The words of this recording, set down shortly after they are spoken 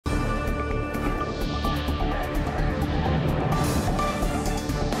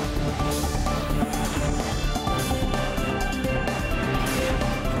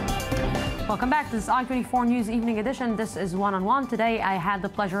Welcome back. This is I-24 News Evening Edition. This is One-on-One. Today, I had the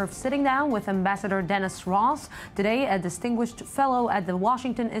pleasure of sitting down with Ambassador Dennis Ross, today a distinguished fellow at the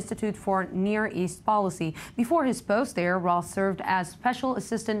Washington Institute for Near East Policy. Before his post there, Ross served as Special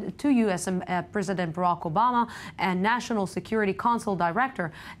Assistant to U.S. President Barack Obama and National Security Council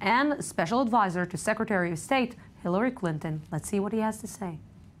Director and Special Advisor to Secretary of State Hillary Clinton. Let's see what he has to say.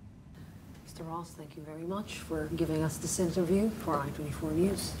 Mr. Ross, thank you very much for giving us this interview for I-24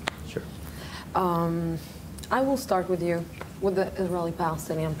 News. Sure. I will start with you with the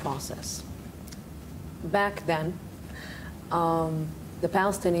Israeli-Palestinian process. Back then, the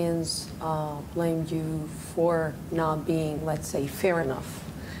Palestinians blamed you for not being, let's say, fair enough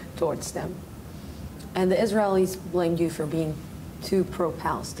towards them. And the Israelis blamed you for being too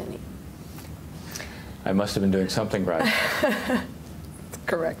pro-Palestinian. I must have been doing something right.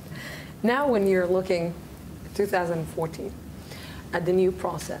 Correct. Now when you're looking at 2014 at the new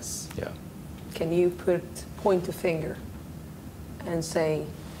process, Yeah. can you point a finger and say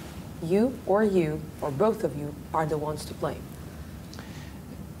you or both of you are the ones to blame?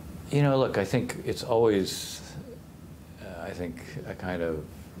 You know, look, I think it's always, a kind of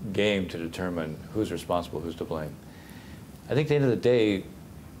game to determine who's responsible, who's to blame. I think at the end of the day,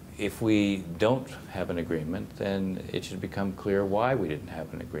 if we don't have an agreement, then it should become clear why we didn't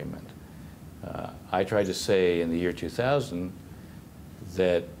have an agreement. I tried to say in the year 2000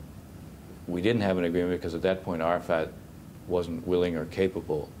 that we didn't have an agreement because at that point Arafat wasn't willing or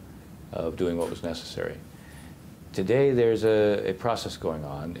capable of doing what was necessary. Today there's a process going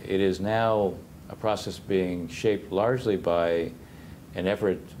on. It is now a process being shaped largely by an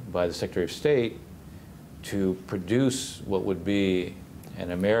effort by the Secretary of State to produce what would be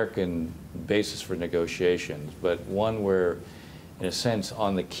an American basis for negotiations, but one where, in a sense,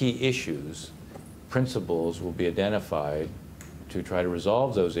 on the key issues, principles will be identified to try to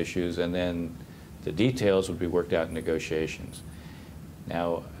resolve those issues, and then the details would be worked out in negotiations.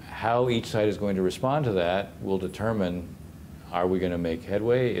 Now, how each side is going to respond to that will determine, are we going to make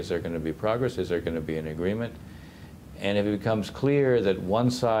headway? Is there going to be progress? Is there going to be an agreement? And if it becomes clear that one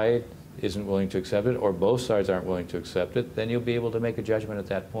side isn't willing to accept it, or both sides aren't willing to accept it, then you'll be able to make a judgment at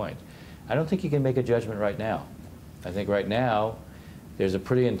that point. I don't think you can make a judgment right now. I think right now there's a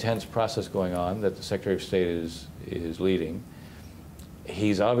pretty intense process going on that the Secretary of State is leading.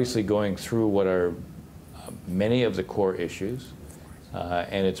 He's obviously going through what are many of the core issues,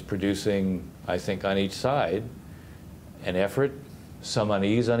 and it's producing, I think, on each side, an effort, some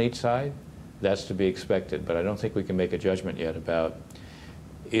unease on each side. That's to be expected, but I don't think we can make a judgment yet about,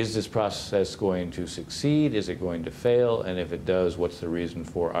 is this process going to succeed? Is it going to fail? And if it does, what's the reason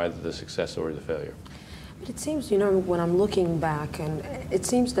for either the success or the failure? But it seems, you know, when I'm looking back, and it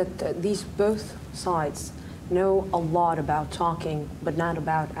seems that these both sides know a lot about talking, but not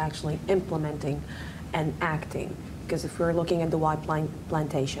about actually implementing and acting. Because if we're looking at the White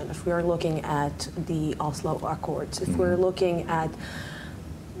Plantation, if we're looking at the Oslo Accords, if we're looking at,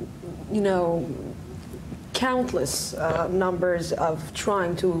 you know, countless numbers of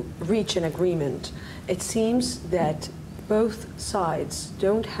trying to reach an agreement, it seems that both sides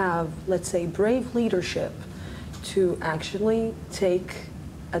don't have, let's say, brave leadership to actually take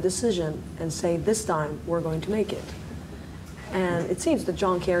a decision and say, this time we're going to make it. And it seems that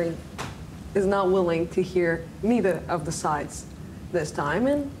John Kerry is not willing to hear neither of the sides this time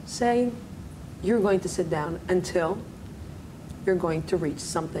and say, you're going to sit down until you're going to reach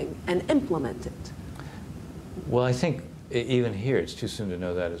something and implement it. Well, I think even here it's too soon to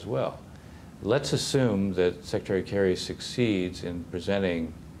know that as well. Let's assume that Secretary Kerry succeeds in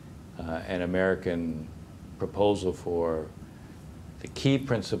presenting an American proposal for the key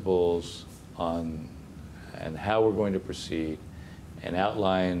principles on and how we're going to proceed, and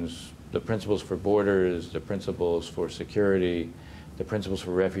outlines the principles for borders, the principles for security, the principles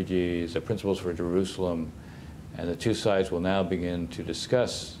for refugees, the principles for Jerusalem, and the two sides will now begin to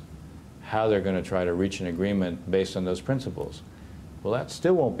discuss how they're going to try to reach an agreement based on those principles. Well, that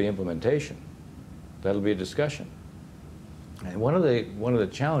still won't be implementation. That'll be a discussion. And one of the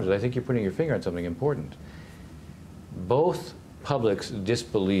challenges, I think you're putting your finger on something important. Both publics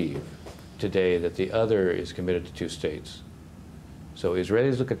disbelieve today that the other is committed to two states. So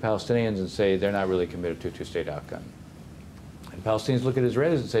Israelis look at Palestinians and say they're not really committed to a two-state outcome. And Palestinians look at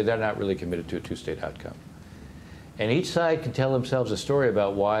Israelis and say they're not really committed to a two-state outcome. And each side can tell themselves a story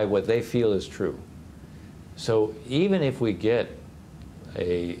about why what they feel is true. So even if we get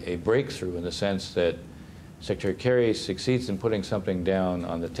a breakthrough in the sense that Secretary Kerry succeeds in putting something down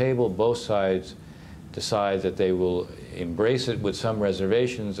on the table, both sides decide that they will embrace it with some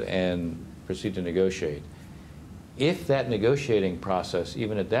reservations and proceed to negotiate. if that negotiating process,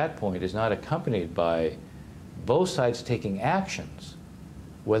 even at that point, is not accompanied by both sides taking actions,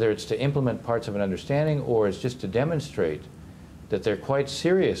 whether it's to implement parts of an understanding or it's just to demonstrate that they're quite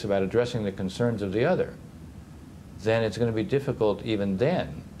serious about addressing the concerns of the other, then it's going to be difficult even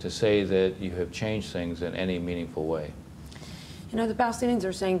then to say that you have changed things in any meaningful way. You know, the Palestinians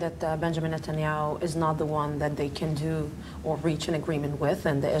are saying that Benjamin Netanyahu is not the one that they can do or reach an agreement with,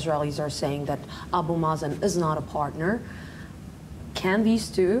 and the Israelis are saying that Abu Mazen is not a partner. Can these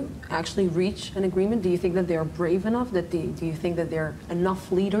two actually reach an agreement? Do you think that they're brave enough? Do you think that they're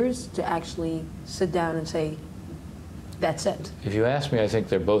enough leaders to actually sit down and say, that's it? If you ask me, I think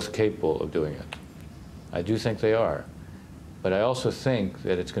they're both capable of doing it. I do think they are. But I also think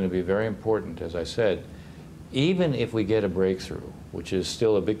that it's going to be very important, as I said, even if we get a breakthrough, which is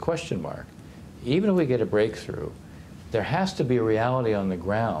still a big question mark, even if we get a breakthrough, there has to be a reality on the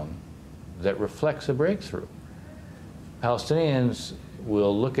ground that reflects a breakthrough. Palestinians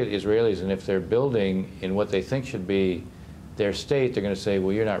will look at Israelis, and if they're building in what they think should be their state, they're going to say,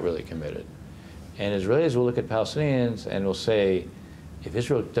 well, you're not really committed. And Israelis will look at Palestinians and will say, if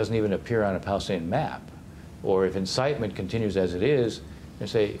Israel doesn't even appear on a Palestinian map, or if incitement continues as it is, they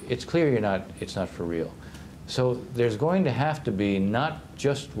say, it's clear it's not for real. So there's going to have to be not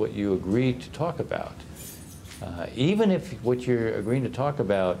just what you agree to talk about. Even if what you're agreeing to talk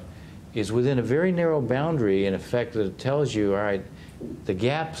about is within a very narrow boundary, in effect, that tells you, all right, the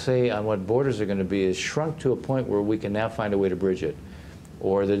gap, say, on what borders are going to be is shrunk to a point where we can now find a way to bridge it.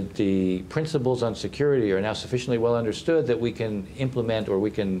 Or the principles on security are now sufficiently well understood that we can implement, or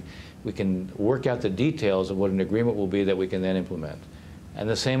we can work out the details of what an agreement will be that we can then implement. And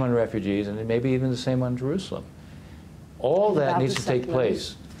the same on refugees, and maybe even the same on Jerusalem. All that needs to take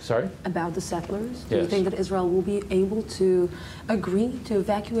place. Sorry? About the settlers? Do you think that Israel will be able to agree to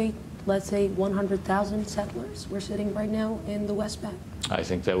evacuate, let's say, 100,000 settlers? We're sitting right now in the West Bank. I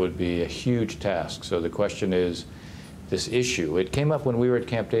think that would be a huge task. So the question is, this issue, it came up when we were at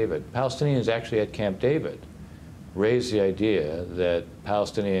Camp David. Palestinians actually at Camp David raised the idea that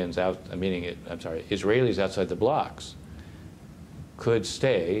Palestinians Israelis outside the blocks could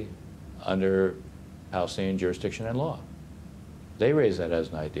stay under Palestinian jurisdiction and law. They raised that as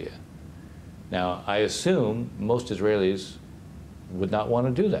an idea. Now, I assume most Israelis would not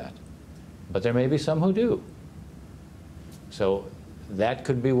want to do that, but there may be some who do. So that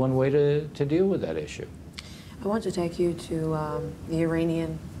could be one way to deal with that issue. I want to take you to the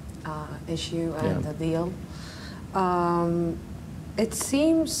Iranian issue and the deal. It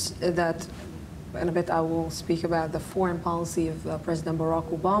seems that, in a bit I will speak about the foreign policy of President Barack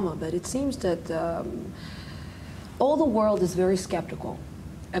Obama, but it seems that all the world is very skeptical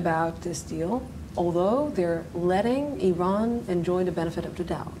about this deal, although they're letting Iran enjoy the benefit of the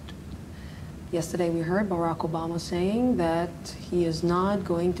doubt. Yesterday we heard Barack Obama saying that he is not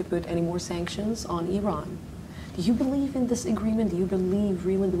going to put any more sanctions on Iran. Do you believe in this agreement? Do you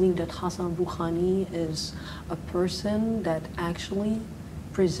really believe that Hassan Rouhani is a person that actually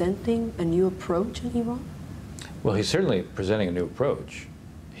presenting a new approach in Iran? Well, he's certainly presenting a new approach.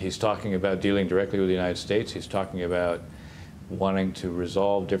 He's talking about dealing directly with the United States. He's talking about wanting to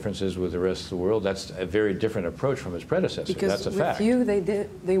resolve differences with the rest of the world. That's a very different approach from his predecessor. That's a fact. Because with you,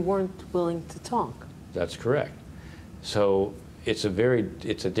 they weren't willing to talk. That's correct. So it's a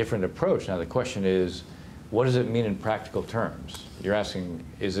different approach. Now the question is, what does it mean in practical terms? You're asking,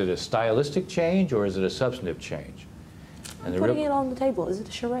 is it a stylistic change or is it a substantive change? And putting it on the table, is it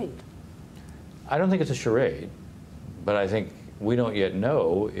a charade? I don't think it's a charade, but I think we don't yet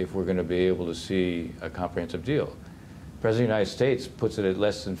know if we're going to be able to see a comprehensive deal. The President of the United States puts it at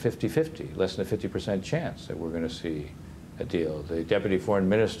less than 50-50, less than a 50% chance that we're going to see a deal. The Deputy Foreign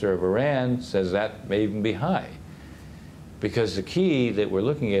Minister of Iran says that may even be high. Because the key that we're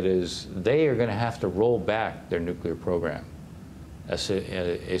looking at is they are going to have to roll back their nuclear program, a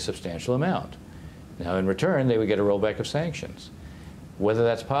substantial amount. Now, in return, they would get a rollback of sanctions. Whether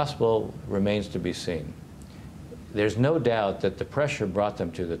that's possible remains to be seen. There's no doubt that the pressure brought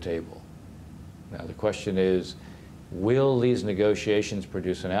them to the table. Now, the question is, will these negotiations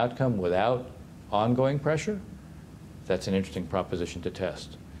produce an outcome without ongoing pressure? That's an interesting proposition to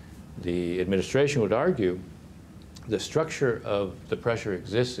test. The administration would argue the structure of the pressure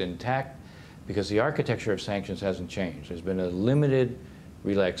exists intact because the architecture of sanctions hasn't changed. There's been a limited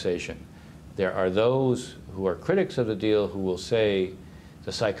relaxation. There are those who are critics of the deal who will say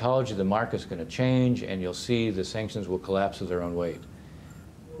the psychology of the market is going to change and you'll see the sanctions will collapse of their own weight.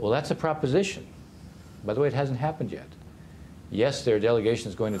 Well, that's a proposition. By the way, it hasn't happened yet. Yes, there are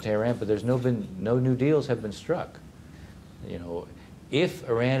delegations going to Tehran, but there's no new deals have been struck. You know, if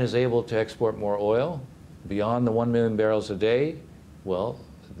Iran is able to export more oil, beyond the 1 million barrels a day, well,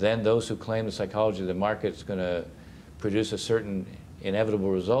 then those who claim the psychology of the market is going to produce a certain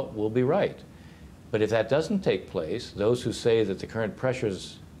inevitable result will be right. But if that doesn't take place, those who say that the current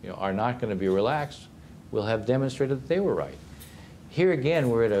pressures are not going to be relaxed will have demonstrated that they were right. Here again,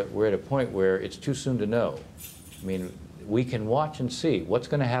 we're at a point where it's too soon to know. I mean, we can watch and see what's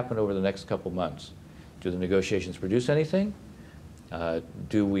going to happen over the next couple months. Do the negotiations produce anything?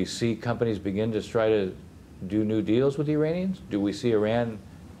 Do we see companies begin to try to do new deals with the Iranians? Do we see Iran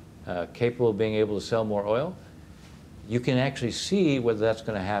capable of being able to sell more oil? You can actually see whether that's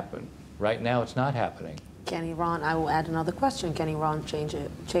going to happen. Right now, it's not happening. Can Iran, I will add another question, can Iran change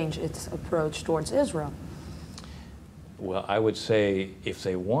its approach towards Israel? Well, I would say if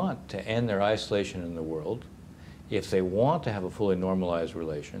they want to end their isolation in the world, if they want to have a fully normalized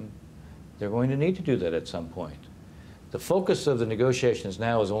relation, they're going to need to do that at some point. The focus of the negotiations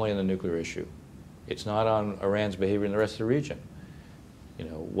now is only on the nuclear issue. It's not on Iran's behavior in the rest of the region.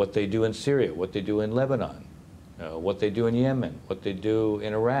 What they do in Syria, what they do in Lebanon, what they do in Yemen, what they do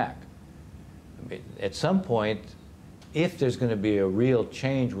in Iraq. I mean, at some point, if there's going to be a real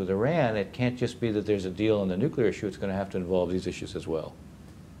change with Iran, it can't just be that there's a deal on the nuclear issue. It's going to have to involve these issues as well.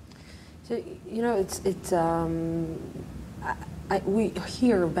 So, we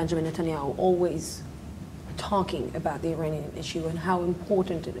hear Benjamin Netanyahu always talking about the Iranian issue and how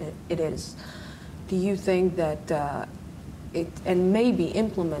important it is. Do you think that and maybe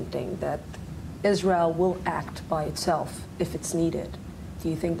implementing that Israel will act by itself if it's needed? Do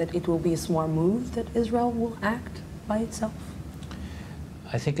you think that it will be a smart move that Israel will act by itself?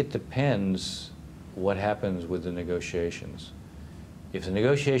 I think it depends what happens with the negotiations. If the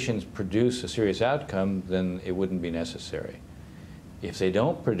negotiations produce a serious outcome, then it wouldn't be necessary. If they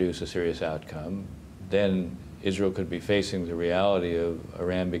don't produce a serious outcome, then Israel could be facing the reality of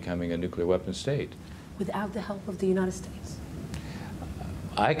Iran becoming a nuclear weapon state. Without the help of the United States?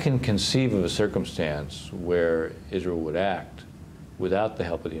 I can conceive of a circumstance where Israel would act without the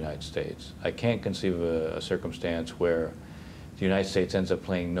help of the United States. I can't conceive of a circumstance where the United States ends up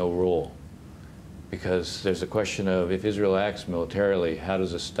playing no role, because there's a question of, if Israel acts militarily, how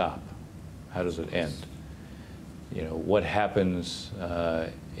does it stop? How does it end? What happens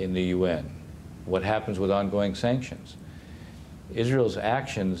in the UN? What happens with ongoing sanctions? Israel's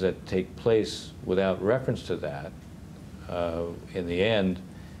actions that take place without reference to that, in the end,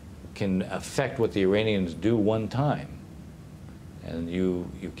 can affect what the Iranians do one time. And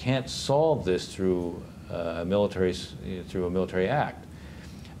you can't solve this through a military act.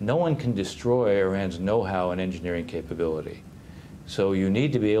 No one can destroy Iran's know-how and engineering capability. So you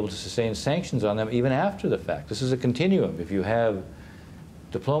need to be able to sustain sanctions on them even after the fact. This is a continuum. If you have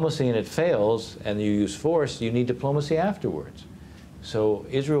diplomacy and it fails and you use force, you need diplomacy afterwards. So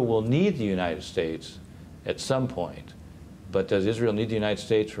Israel will need the United States at some point. But does Israel need the United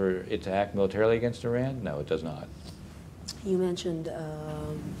States for it to act militarily against Iran? No, it does not. You mentioned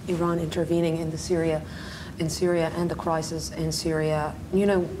Iran intervening in Syria and the crisis in Syria.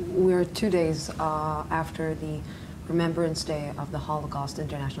 We're 2 days after the Remembrance Day of the Holocaust,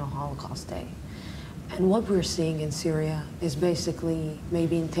 International Holocaust Day. And what we're seeing in Syria is basically,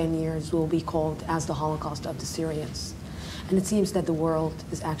 maybe in 10 years, will be called as the Holocaust of the Syrians. And it seems that the world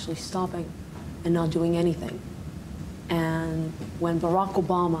is actually stopping and not doing anything. And when Barack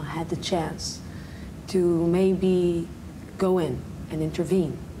Obama had the chance to maybe go in and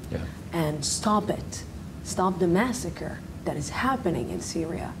intervene and stop the massacre that is happening in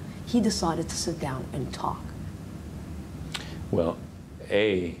Syria, he decided to sit down and talk. Well,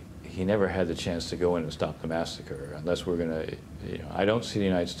 he never had the chance to go in and stop the massacre, unless we're going to, I don't see the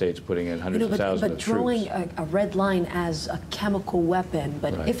United States putting in hundreds of thousands of troops. But drawing a red line as a chemical weapon,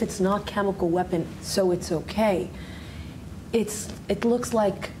 but right. If it's not chemical weapon, so it's okay. It looks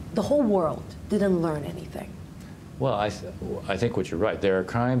like the whole world didn't learn anything. Well, I think what you're right. There are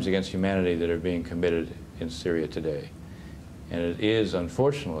crimes against humanity that are being committed in Syria today. And it is,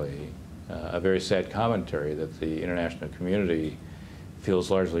 unfortunately, a very sad commentary that the international community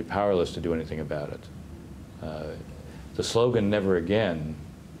feels largely powerless to do anything about it. The slogan, "Never Again,"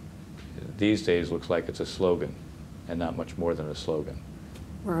 these days looks like it's a slogan and not much more than a slogan.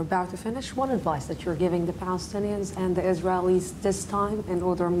 We're about to finish. What advice that you're giving the Palestinians and the Israelis this time in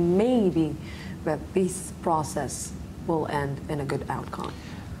order maybe that peace process will end in a good outcome?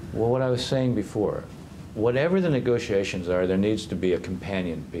 Well, what I was saying before, whatever the negotiations are, there needs to be a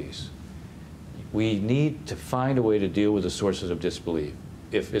companion piece. We need to find a way to deal with the sources of disbelief.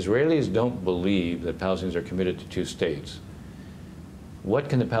 If Israelis don't believe that Palestinians are committed to two states, what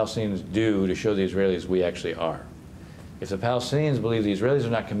can the Palestinians do to show the Israelis we actually are? If the Palestinians believe the Israelis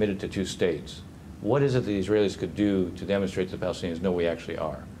are not committed to two states, what is it the Israelis could do to demonstrate to the Palestinians, no, we actually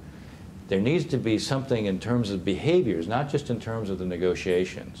are. There needs to be something in terms of behaviors, not just in terms of the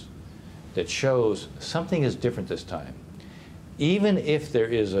negotiations, that shows something is different this time. Even if there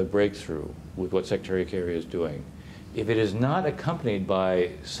is a breakthrough with what Secretary Kerry is doing, if it is not accompanied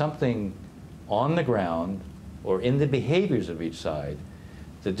by something on the ground or in the behaviors of each side,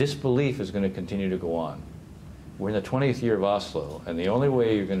 the disbelief is going to continue to go on. We're in the 20th year of Oslo, and the only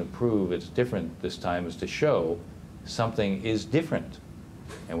way you're going to prove it's different this time is to show something is different.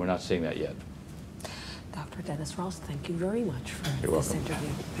 And we're not seeing that yet. Dr. Dennis Ross, thank you very much for You're this welcome. interview.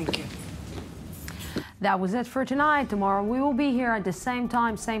 Thank you. That was it for tonight. Tomorrow we will be here at the same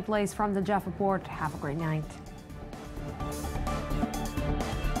time, same place from the Jaffa Port. Have a great night.